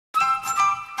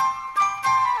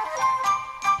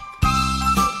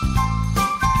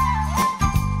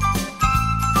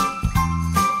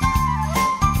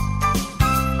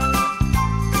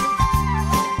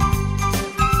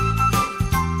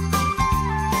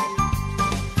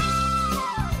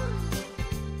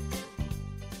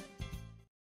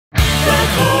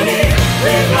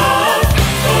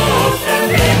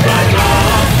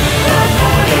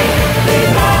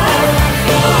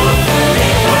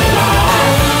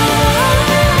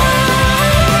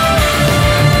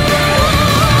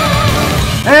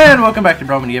And welcome back to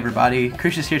Bromandy, everybody.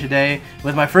 Cruxis here today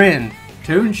with my friend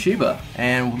Toon Shiba.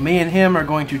 And me and him are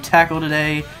going to tackle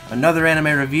today another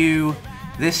anime review.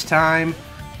 This time,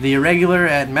 The Irregular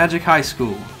at Magic High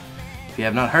School. If you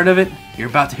have not heard of it, you're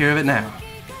about to hear of it now.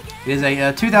 It is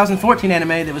a 2014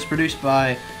 anime that was produced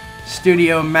by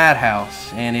Studio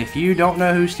Madhouse. And if you don't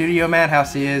know who Studio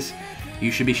Madhouse is, you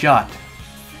should be shot.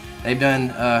 They've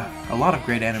done a lot of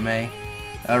great anime.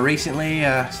 Recently,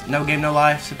 No Game No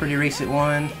Life's a pretty recent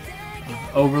one.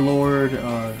 Overlord,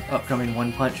 upcoming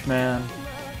One Punch Man.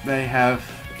 They have...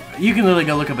 You can literally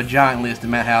go look up a giant list of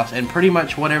Madhouse, and pretty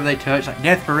much whatever they touch, like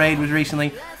Death Parade was recently,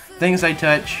 things they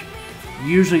touch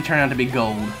usually turn out to be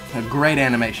gold. A great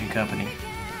animation company.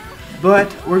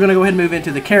 But we're going to go ahead and move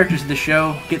into the characters of the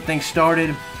show, get things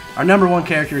started. Our number one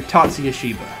character, Toon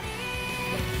Shiba.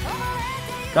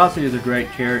 Cruxis is a great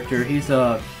character. He's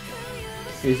an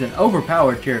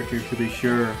overpowered character, to be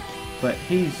sure, but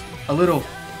he's a little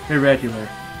irregular.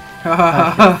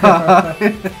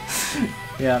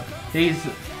 Yeah,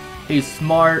 he's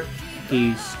smart,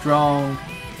 he's strong,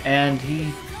 and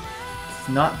he's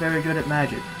not very good at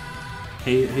magic.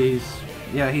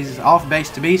 He's off base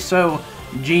to be so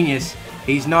genius.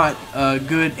 He's not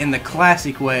good in the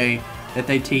classic way that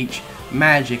they teach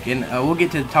magic, and we'll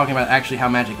get to talking about actually how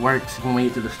magic works when we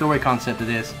get to the story concept of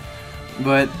this.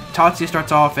 But Tatsuya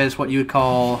starts off as what you would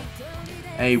call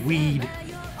a weed.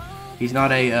 He's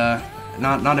not a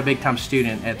not a big time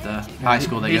student at the high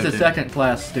school they go to. He's a second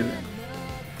class student,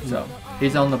 so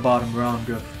he's on the bottom rung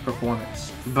of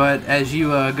performance. But as you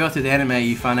go through the anime,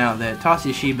 you find out that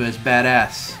Toon Shiba is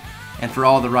badass, and for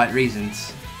all the right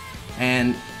reasons.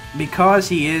 And because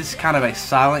he is kind of a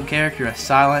silent character, a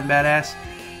silent badass,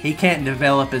 he can't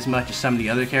develop as much as some of the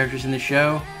other characters in the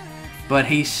show, but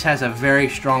he has a very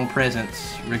strong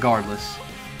presence regardless.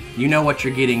 You know what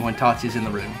you're getting when Tatsuya's in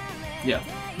the room. Yeah.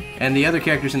 And the other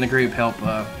characters in the group help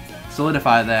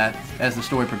solidify that as the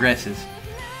story progresses.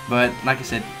 But like I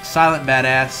said, silent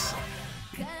badass,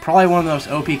 probably one of the most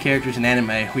OP characters in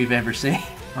anime we've ever seen.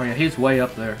 Oh yeah, he's way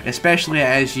up there. Especially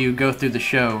as you go through the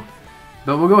show.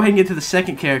 But we'll go ahead and get to the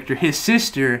second character, his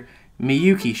sister,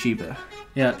 Miyuki Shiba.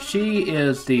 Yeah, she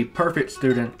is the perfect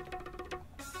student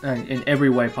in every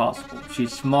way possible.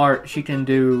 She's smart. She can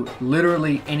do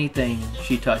literally anything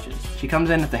she touches. She comes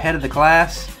in at the head of the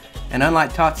class, and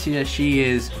unlike Tatsuya, she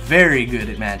is very good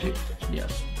at magic.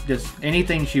 Yes, just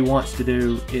anything she wants to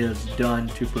do is done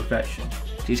to perfection.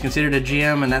 She's considered a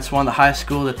gem, and that's one of the high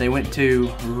school that they went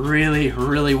to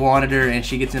really wanted her, and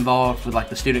she gets involved with like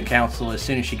the student council as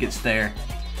soon as she gets there.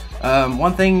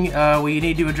 One thing we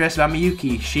need to address about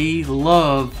Miyuki, she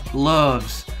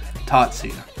loves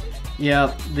Tatsuya.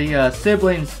 Yeah, the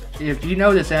siblings, if you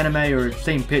know this anime or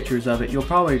seen pictures of it, you'll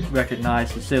probably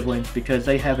recognize the siblings because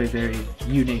they have a very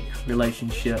unique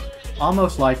relationship,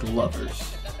 almost like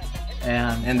lovers.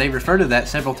 And they refer to that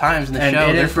several times in the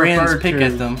show. Their friends pick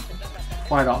at them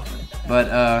quite often.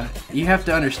 But you have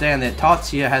to understand that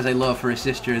Tatsuya has a love for his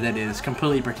sister that is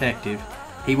completely protective.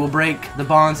 He will break the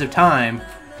bonds of time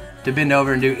to bend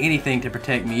over and do anything to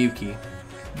protect Miyuki.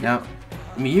 Now,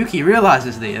 Miyuki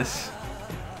realizes this,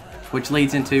 which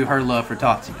leads into her love for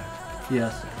Tatsuya.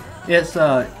 Yes,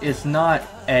 it's not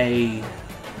a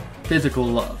physical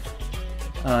love.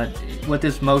 What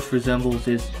this most resembles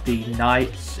is the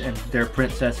knights and their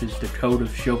princesses, the code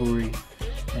of chivalry.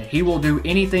 And he will do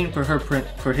anything for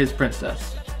his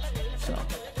princess. So,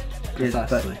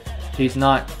 precisely. But he's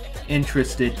not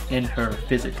interested in her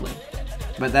physically.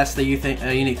 But that's the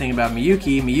unique thing about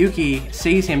Miyuki. Miyuki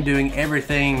sees him doing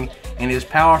everything in his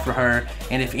power for her,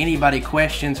 and if anybody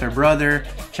questions her brother,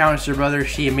 challenges her brother,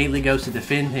 she immediately goes to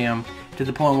defend him to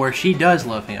the point where she does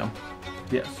love him.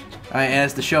 Yes.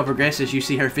 As the show progresses, you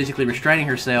see her physically restraining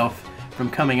herself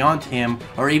from coming onto him,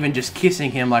 or even just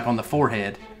kissing him like on the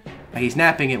forehead. He's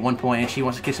napping at one point, and she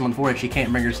wants to kiss him on the forehead. She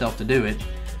can't bring herself to do it.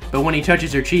 But when he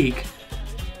touches her cheek,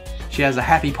 she has a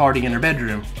happy party in her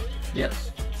bedroom. Yes.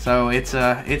 So it's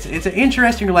an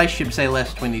interesting relationship, to say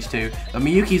less, between these two. But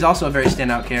Miyuki's also a very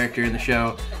standout character in the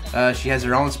show. She has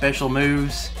her own special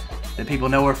moves that people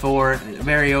know her for.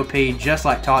 Very OP, just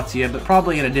like Tatsuya, but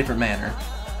probably in a different manner.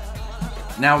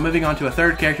 Now moving on to a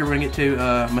third character, we're going to get to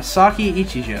Masaki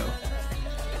Ichijo,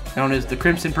 known as the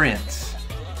Crimson Prince.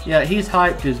 Yeah, he's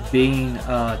hyped as being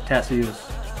Tatsuya's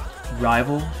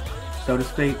rival, so to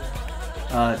speak.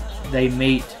 They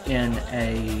meet in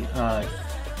a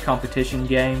competition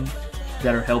game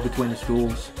that are held between the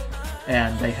schools,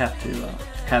 and they have to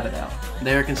have it out.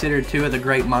 They are considered two of the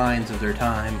great minds of their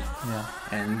time. Yeah.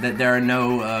 And that there are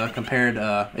no compared...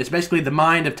 it's basically the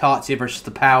mind of Tatsuya versus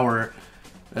the power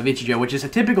of Ichijo, which is a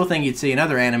typical thing you'd see in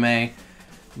other anime.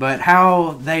 but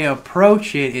how they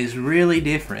approach it is really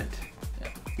different.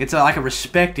 It's like a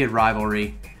respected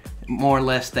rivalry. More or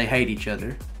less, they hate each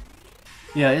other.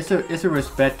 Yeah, it's a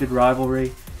respected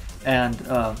rivalry, and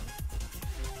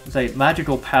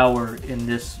magical power in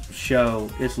this show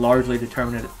is largely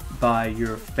determined by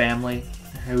your family,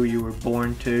 who you were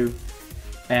born to,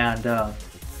 and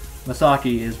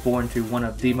Masaki is born to one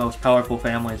of the most powerful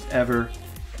families ever,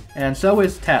 and so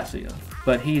is Tatsuya,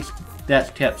 but that's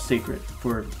kept secret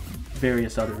for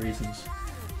various other reasons.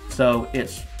 So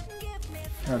it's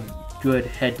a good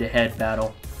head-to-head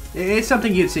battle. It's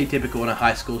something you'd see typical in a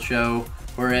high school show,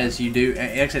 whereas you do,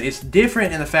 like I said, it's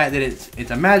different in the fact that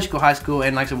it's a magical high school,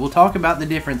 and like I said, we'll talk about the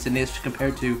difference in this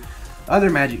compared to other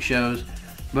magic shows,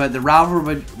 but the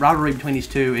rivalry between these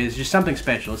two is just something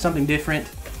special. It's something different,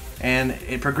 and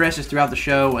it progresses throughout the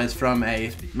show as from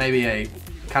maybe a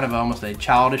kind of almost a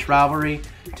childish rivalry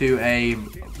to a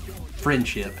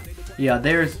friendship. Yeah,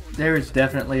 there's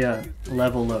definitely a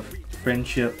level of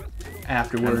friendship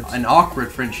afterwards. An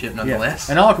awkward friendship, nonetheless.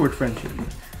 Yeah, an awkward friendship.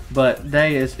 But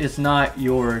it's not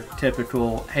your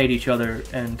typical hate each other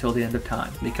until the end of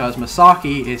time. Because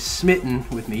Masaki is smitten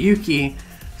with Miyuki,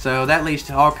 so that leads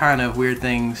to all kind of weird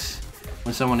things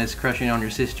when someone is crushing on your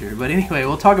sister. But anyway,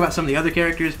 we'll talk about some of the other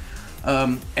characters.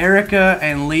 Erica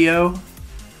and Leo,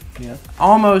 yeah,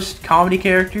 almost comedy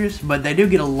characters, but they do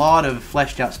get a lot of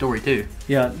fleshed out story too.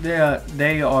 Yeah,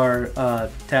 they are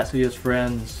Tatsuya's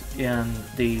friends in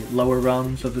the lower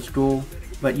rungs of the school.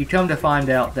 But you come to find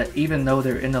out that even though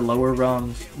they're in the lower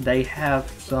rungs, they have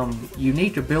some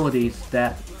unique abilities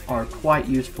that are quite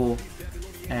useful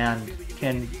and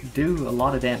can do a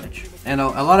lot of damage. And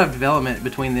a lot of development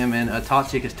between them and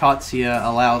Tatsuya, because Tatsuya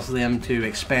allows them to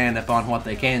expand upon what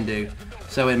they can do.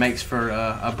 So it makes for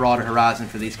a broader horizon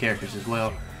for these characters as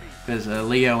well. Because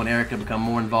Leo and Erica become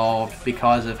more involved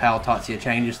because of how Tatsuya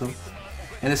changes them.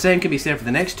 And the same can be said for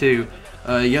the next two,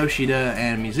 Yoshida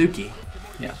and Mizuki.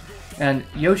 Yeah. And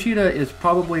Yoshida is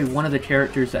probably one of the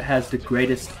characters that has the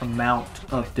greatest amount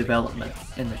of development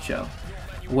in the show.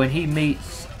 When he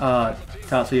meets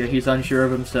Tatsuya, he's unsure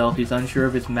of himself, he's unsure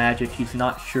of his magic, he's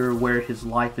not sure where his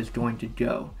life is going to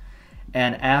go.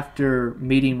 And after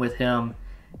meeting with him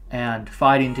and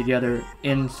fighting together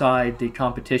inside the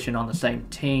competition on the same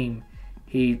team,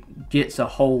 he gets a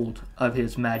hold of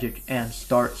his magic and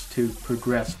starts to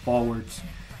progress forwards.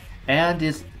 And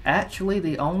is actually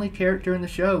the only character in the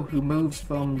show who moves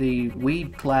from the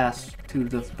weed class to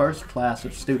the first class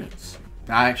of students.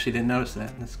 I actually didn't notice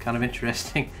that. That's kind of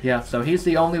interesting. Yeah, so he's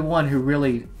the only one who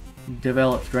really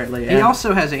develops greatly. He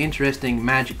also has an interesting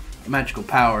magical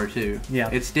power too. Yeah.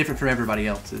 It's different from everybody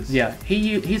else's. Yeah,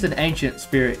 he's an ancient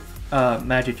spirit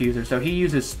magic user, so he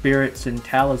uses spirits and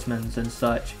talismans and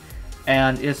such.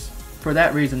 And it's for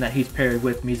that reason that he's paired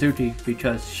with Mizuki,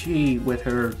 because she, with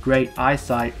her great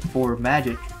eyesight for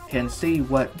magic, can see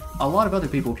what a lot of other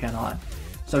people cannot.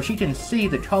 So she can see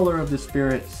the color of the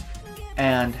spirits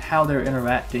and how they're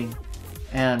interacting,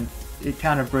 and it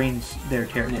kind of brings their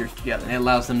characters together. It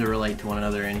allows them to relate to one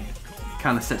another and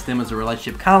kind of sets them as a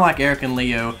relationship. Kind of like Eric and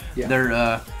Leo, yeah.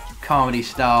 Their comedy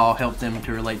style helps them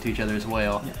to relate to each other as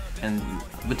well. Yeah. And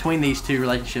between these two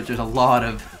relationships, there's a lot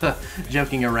of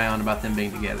joking around about them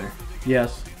being together.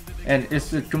 Yes, and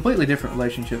it's a completely different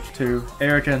relationships too.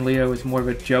 Erica and Leo is more of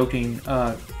a joking,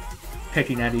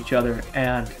 picking at each other,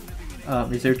 and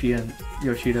Mizuki and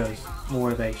Yoshida is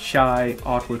more of a shy,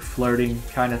 awkward, flirting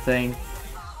kind of thing.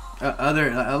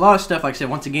 A lot of stuff, like I said,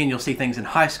 once again, you'll see things in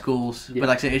high schools, yeah. but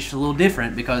like I said, it's just a little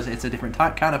different because it's a different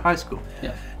kind of high school.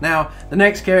 Yeah. Now, the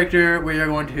next character we are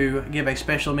going to give a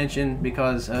special mention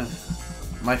because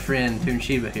of my friend Toon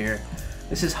Shiba here.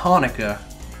 This is Hanukkah.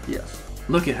 Yes.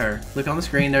 Look at her. Look on the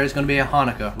screen. There is going to be a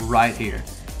Hanukkah right here.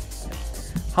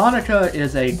 Hanukkah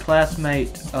is a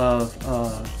classmate of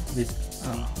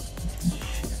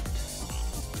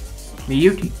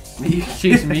Miyuki.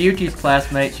 She's Miyuki's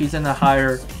classmate. She's in the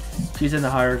higher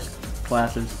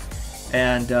classes,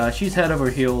 and she's head over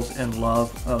heels in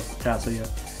love of Tatsuya,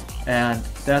 and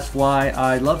that's why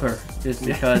I love her. Is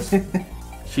because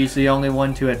she's the only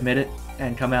one to admit it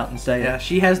and come out and say it. Yeah,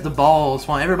 she has the balls.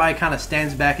 While everybody kind of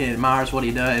stands back and admires what he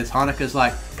does, Hanukkah's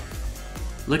like,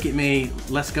 "Look at me.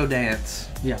 Let's go dance."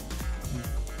 Yeah.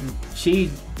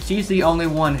 She's the only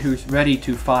one who's ready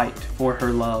to fight for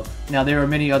her love. Now, there are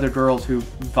many other girls who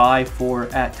vie for,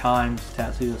 at times,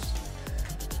 Tatsuya's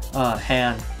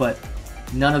hand, but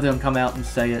none of them come out and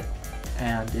say it,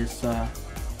 and it's...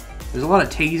 There's a lot of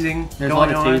teasing There's going a lot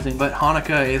of on, teasing. but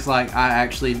Hanukkah is like, I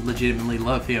actually legitimately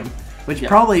love him, which Yeah.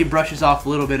 probably brushes off a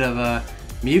little bit of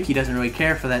Miyuki doesn't really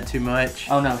care for that too much.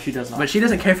 Oh, no, she does not. But she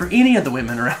doesn't care for any of the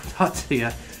women around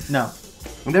Tatsuya. No.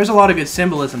 And there's a lot of good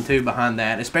symbolism too behind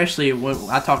that, especially when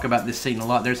I talk about this scene a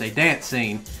lot. There's a dance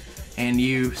scene, and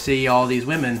you see all these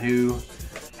women who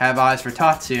have eyes for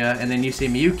Tatsuya, and then you see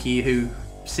Miyuki who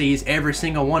sees every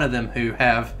single one of them who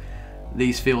have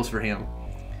these feels for him.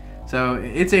 So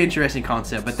it's an interesting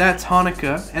concept. But that's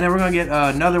Hanukkah, and then we're gonna get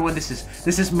another one.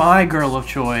 This is my girl of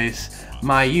choice,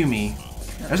 Mayumi.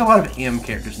 There's a lot of M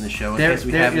characters in the show, in case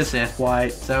we haven't said.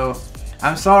 Quite. So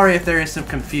I'm sorry if there is some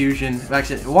confusion. Like I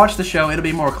said, watch the show; it'll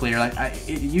be more clear.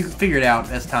 You can figure it out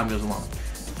as time goes along.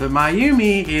 But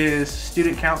Mayumi is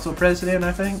student council president,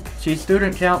 I think. She's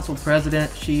student council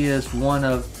president. She is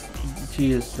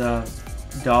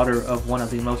daughter of one of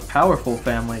the most powerful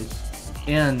families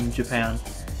in Japan,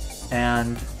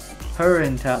 and her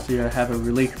and Tatsuya have a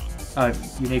really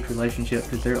unique relationship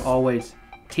because they're always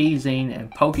teasing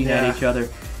and poking at each other,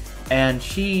 and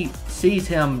she sees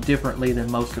him differently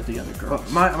than most of the other girls.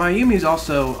 Well, Mayumi's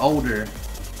also older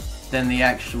than the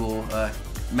actual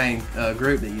main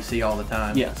group that you see all the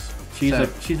time. Yes,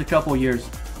 she's a couple years.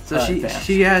 So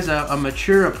she has a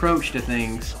mature approach to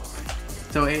things.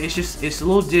 So it's a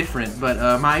little different. But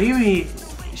Mayumi,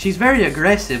 she's very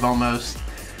aggressive almost.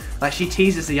 Like she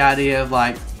teases the idea of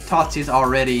like Tatsuya's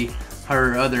already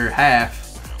her other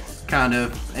half, kind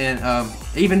of, and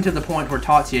even to the point where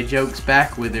Tatsuya jokes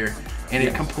back with her, and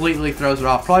it completely throws her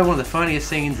off. Probably one of the funniest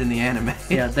scenes in the anime.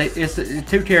 Yeah, it's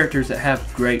two characters that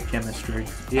have great chemistry.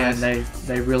 Yes. And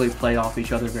they really play off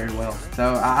each other very well.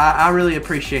 So I really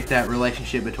appreciate that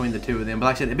relationship between the two of them. But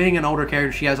like I said, being an older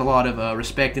character, she has a lot of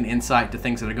respect and insight to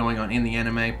things that are going on in the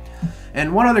anime.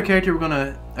 And one other character we're going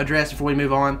to address before we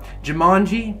move on,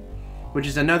 Jumanji, which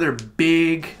is another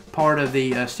big part of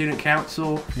the student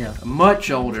council. Yeah.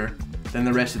 Much older than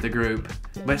the rest of the group,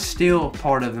 but still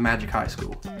part of the Magic High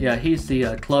School. Yeah, he's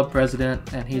the club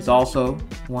president, and he's also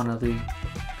one of the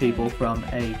people from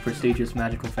a prestigious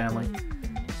magical family.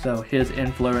 So his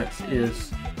influence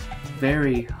is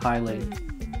very highly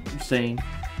seen.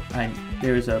 And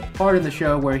there's a part in the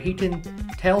show where he can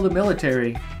tell the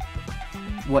military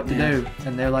what to do,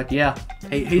 and they're like, yeah.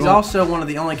 He's also one of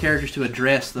the only characters to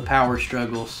address the power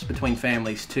struggles between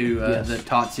families to the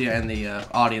Tatsuya and the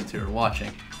audience who are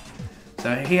watching.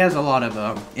 So he has a lot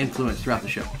of influence throughout the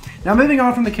show. Now moving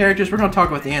on from the characters, we're going to talk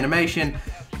about the animation.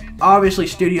 Obviously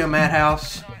Studio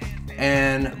Madhouse,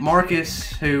 and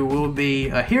Marcus, who will be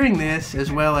hearing this,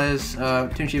 as well as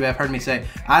Toon Shiba have heard me say,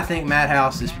 I think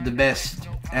Madhouse is the best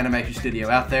animation studio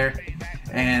out there.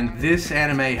 And this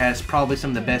anime has probably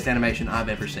some of the best animation I've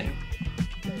ever seen.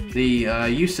 The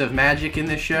use of magic in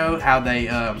this show, how they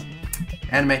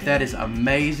animate that is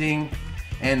amazing.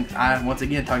 And once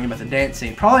again, talking about the dance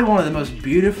scene, probably one of the most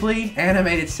beautifully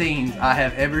animated scenes I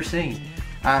have ever seen.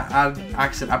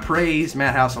 I praise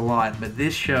Madhouse a lot, but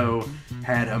this show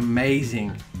had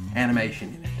amazing animation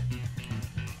in it.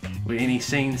 Were any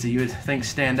scenes that you would think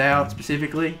stand out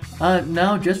specifically?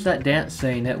 No, just that dance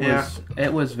scene.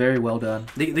 It was very well done.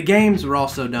 The games were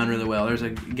also done really well. There's a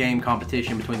game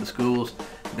competition between the schools.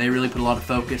 They really put a lot of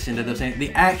focus into those. The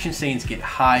action scenes get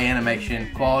high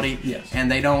animation quality,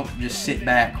 and they don't just sit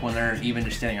back when they're even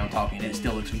just standing on talking. It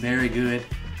still looks very good.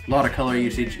 A lot of color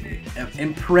usage.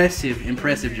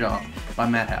 Impressive job by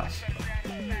Madhouse.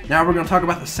 Now we're going to talk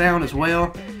about the sound as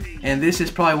well, and this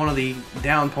is probably one of the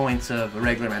down points of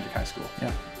Irregular Magic High School.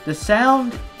 Yeah, the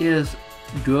sound is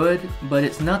good, but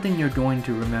it's nothing you're going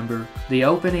to remember. The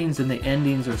openings and the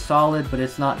endings are solid, but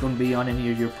it's not going to be on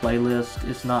any of your playlist.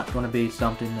 It's not going to be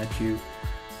something that you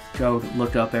go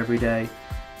look up every day.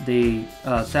 The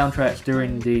soundtracks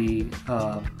during the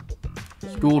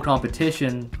school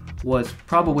competition was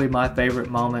probably my favorite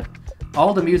moment.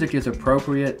 All the music is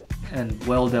appropriate and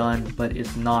well done, but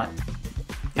it's not.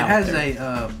 It has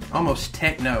a almost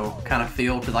techno kind of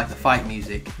feel to like the fight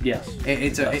music. Yes,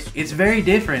 it's very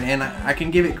different, and I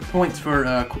can give it points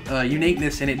for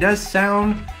uniqueness, and it does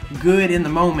sound good in the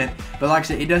moment. But like I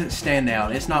said, it doesn't stand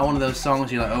out. It's not one of those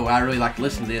songs you're like, oh, I really like to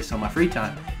listen to this on my free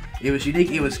time. It was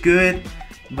unique. It was good,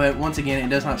 but once again, it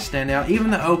does not stand out. Even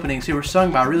the openings, who were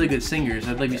sung by really good singers.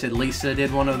 I believe you said Lisa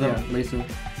did one of them. Yeah, Lisa.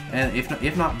 And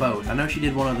if not both, I know she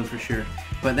did one of them for sure.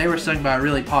 But they were sung by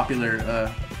really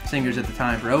popular singers at the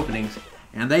time for openings,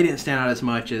 and they didn't stand out as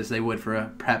much as they would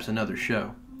for perhaps another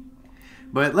show.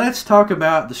 But let's talk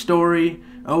about the story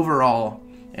overall,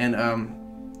 and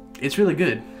it's really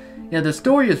good. Yeah, the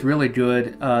story is really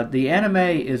good. The anime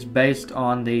is based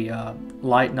on the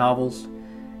light novels,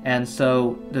 and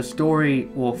so the story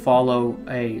will follow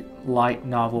a light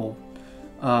novel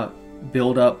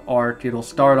build-up arc. It'll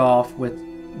start off with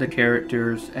the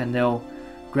characters, and they'll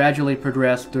gradually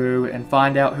progress through and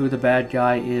find out who the bad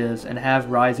guy is and have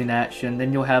rising action.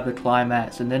 Then you'll have the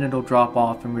climax, and then it'll drop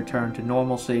off and return to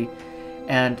normalcy.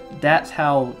 And that's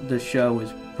how the show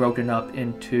is broken up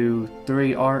into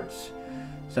 3 arcs.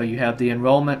 So you have the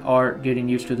enrollment arc, getting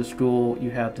used to the school.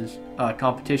 You have this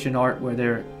competition arc where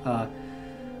they're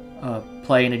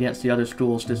playing against the other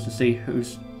schools just to see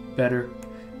who's better.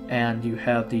 And you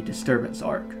have the disturbance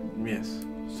arc. Yes.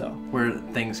 So where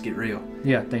things get real.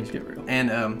 Yeah, things get real.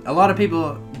 And a lot of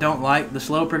people don't like the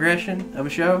slow progression of a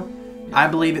show. I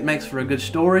believe it makes for a good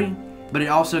story, but it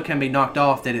also can be knocked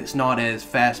off that it's not as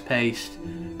fast-paced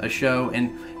a show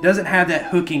and doesn't have that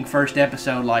hooking first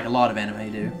episode like a lot of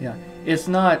anime do. Yeah, it's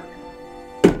not.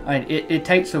 It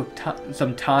takes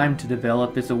some time to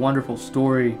develop. It's a wonderful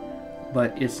story,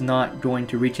 but it's not going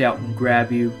to reach out and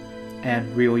grab you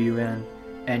and reel you in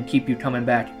and keep you coming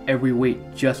back every week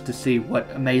just to see what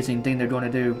amazing thing they're going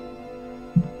to do.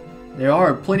 There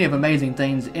are plenty of amazing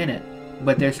things in it,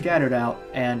 but they're scattered out,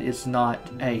 and it's not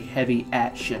a heavy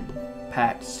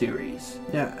action-packed series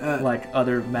like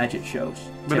other magic shows.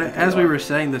 But as we were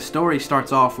saying, the story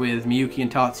starts off with Miyuki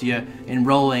and Tatsuya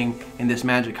enrolling in this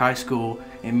magic high school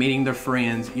and meeting their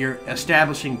friends. You're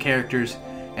establishing characters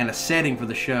and a setting for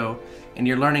the show, and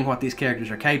you're learning what these characters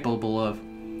are capable of.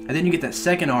 And then you get that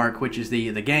second arc, which is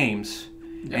the games,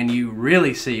 and you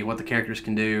really see what the characters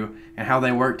can do and how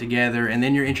they work together. And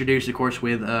then you're introduced, of course,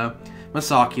 with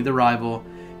Masaki, the rival,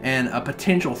 and a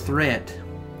potential threat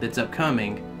that's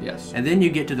upcoming. Yes. And then you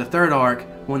get to the third arc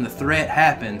when the threat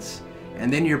happens,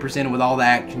 and then you're presented with all the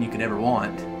action you could ever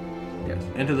want. Yes.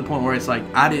 And to the point where it's like,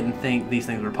 I didn't think these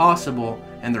things were possible,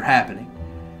 and they're happening.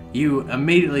 You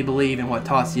immediately believe in what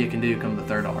Tatsuya can do come the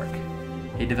third arc.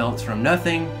 He develops from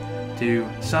nothing to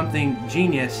something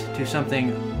genius to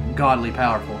something godly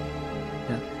powerful.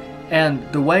 Yeah.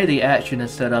 And the way the action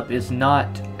is set up is not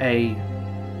a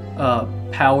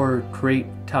power creep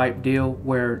type deal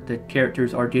where the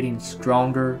characters are getting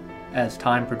stronger as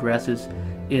time progresses.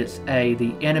 It's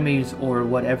the enemies or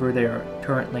whatever they're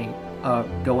currently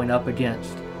going up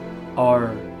against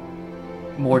are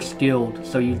more skilled,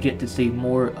 so you get to see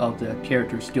more of the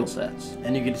characters' skill sets.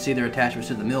 And you get to see their attachments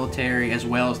to the military as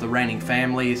well as the reigning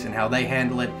families and how they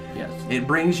handle it. Yes. It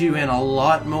brings you in a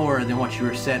lot more than what you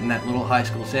were set in that little high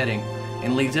school setting,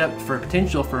 and leads up for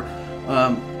potential for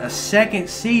a second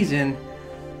season,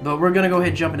 but we're going to go ahead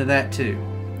and jump into that too.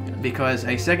 Because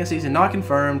a second season not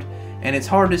confirmed, and it's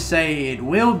hard to say it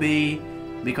will be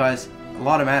because a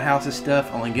lot of Madhouse's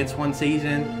stuff only gets 1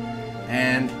 season,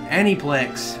 and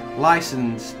Aniplex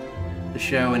licensed the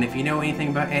show, and if you know anything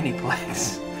about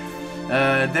Aniplex,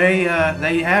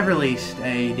 they have released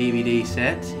a DVD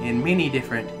set in many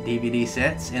different DVD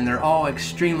sets, and they're all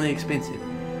extremely expensive.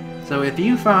 So if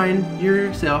you find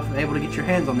yourself able to get your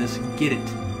hands on this, get it.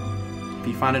 If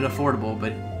you find it affordable,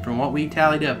 but from what we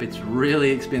tallied up, it's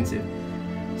really expensive.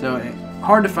 So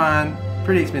hard to find,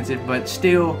 pretty expensive, but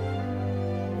still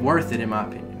worth it in my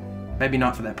opinion. Maybe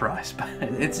not for that price, but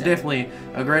it's definitely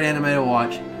a great anime to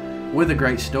watch with a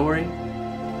great story.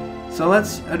 So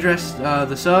let's address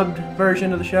the subbed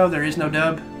version of the show. There is no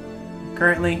dub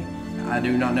currently. I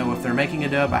do not know if they're making a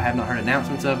dub. I have not heard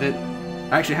announcements of it.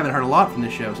 I actually haven't heard a lot from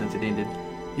this show since it ended.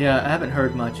 Yeah, I haven't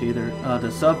heard much either. The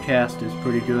subcast is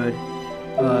pretty good.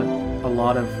 A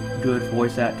lot of good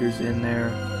voice actors in there.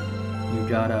 You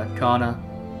got Kana.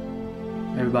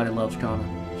 Everybody loves Kana.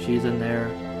 She's in there.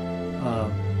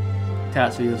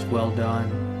 Tatsuya is well done.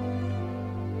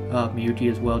 Miyuki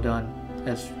is well done.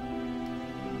 It's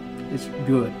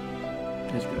good.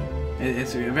 It's good.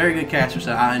 It's a very good cast,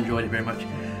 so I enjoyed it very much.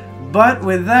 But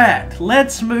with that,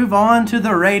 let's move on to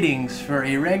the ratings for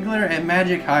Irregular at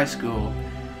Magic High School.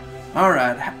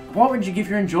 Alright, what would you give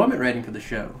your enjoyment rating for the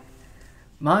show?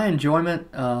 My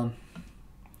enjoyment,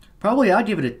 probably I'd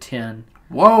give it a 10.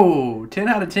 Whoa, 10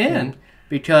 out of 10?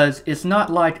 Because it's not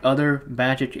like other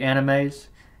Magic animes,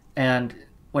 and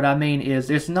what I mean is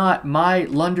it's not my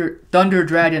Thunder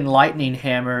Dragon Lightning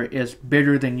Hammer is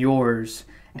bigger than yours,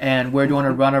 and we're going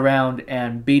to run around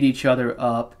and beat each other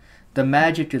up. The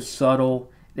magic is subtle.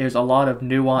 There's a lot of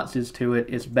nuances to it.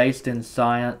 It's based in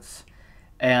science,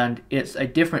 and it's a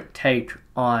different take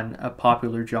on a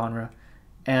popular genre,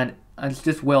 and it's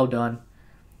just well done.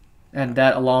 And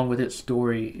that, along with its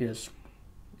story, is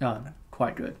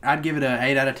quite good. I'd give it an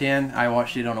 8 out of 10. I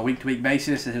watched it on a week-to-week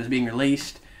basis as it was being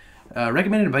released.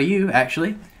 Recommended by you,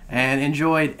 actually, and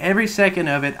enjoyed every second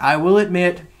of it. I will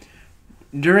admit,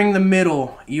 during the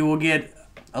middle, you will get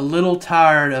a little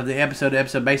tired of the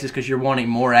episode-to-episode basis because you're wanting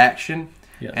more action,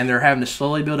 and they're having to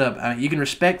slowly build up. You can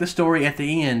respect the story at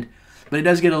the end, but it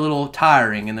does get a little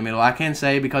tiring in the middle. I can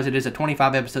say, because it is a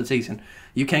 25-episode season,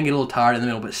 you can get a little tired in the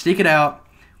middle, but stick it out,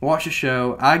 watch the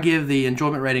show. I give the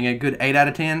enjoyment rating a good 8 out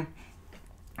of 10.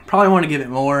 Probably want to give it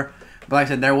more, but like I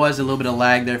said, there was a little bit of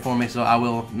lag there for me, so I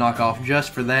will knock off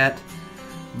just for that.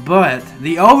 But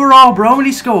the overall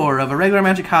Bromandy score of Irregular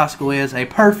Magic High School is a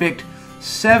perfect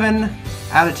 7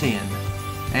 out of 10.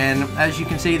 And as you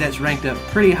can see, that's ranked up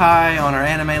pretty high on our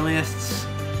anime lists.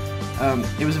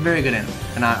 It was a very good anime,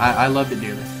 and I loved it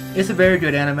dearly. It's a very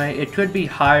good anime. It could be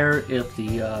higher if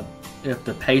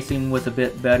the pacing was a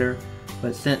bit better,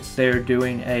 but since they're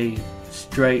doing a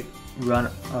straight run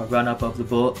up of the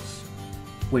books,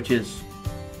 which is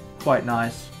quite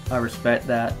nice, I respect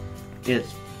that. It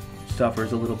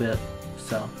suffers a little bit,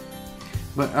 so.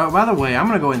 But by the way, I'm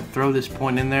gonna go ahead and throw this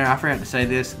point in there. I forgot to say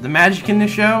this: the magic in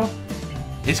this show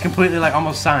is completely like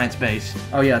almost science-based.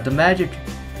 Oh yeah, the magic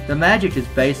is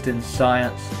based in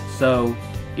science. So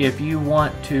if you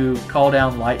want to call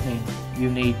down lightning, you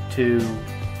need to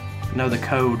know the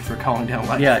code for calling down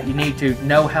lightning. Yeah, you need to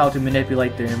know how to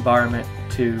manipulate the environment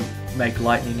to make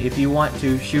lightning. If you want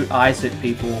to shoot ice at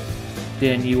people,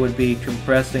 then you would be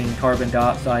compressing carbon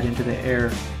dioxide into the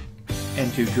air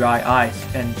into dry ice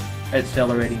and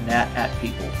accelerating that at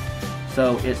people.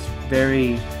 So it's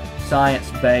very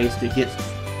science-based.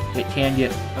 It can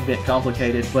get a bit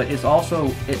complicated, but it's also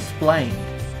explained.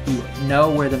 You know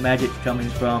where the magic's coming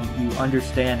from, you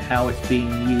understand how it's being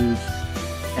used,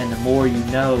 and the more you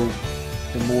know,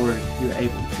 the more you're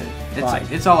able to fight.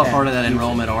 It's all a part of that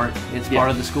enrollment arc. It's part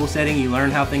of the school setting. You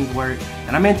learn how things work.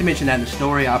 And I meant to mention that in the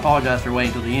story. I apologize for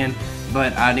waiting until the end,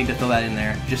 but I need to throw that in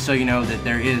there just so you know that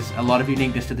there is a lot of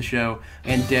uniqueness to the show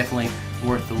and definitely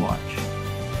worth the watch.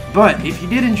 But if you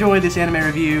did enjoy this anime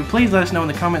review, please let us know in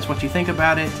the comments what you think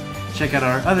about it. Check out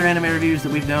our other anime reviews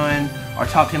that we've done, our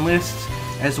top 10 lists,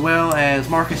 as well as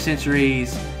Marcus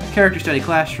Sensory's Character Study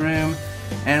Classroom.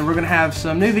 And we're going to have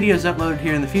some new videos uploaded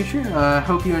here in the future.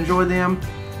 Hope you enjoy them.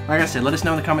 Like I said, let us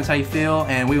know in the comments how you feel,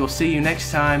 and we will see you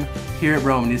next time here at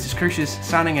Bromandy. This is Cruxis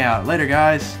signing out. Later,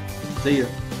 guys. See ya.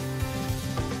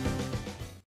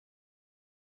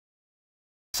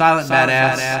 Silent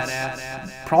Badass.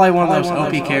 Probably one of those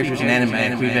OP characters in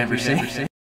anime we've ever seen.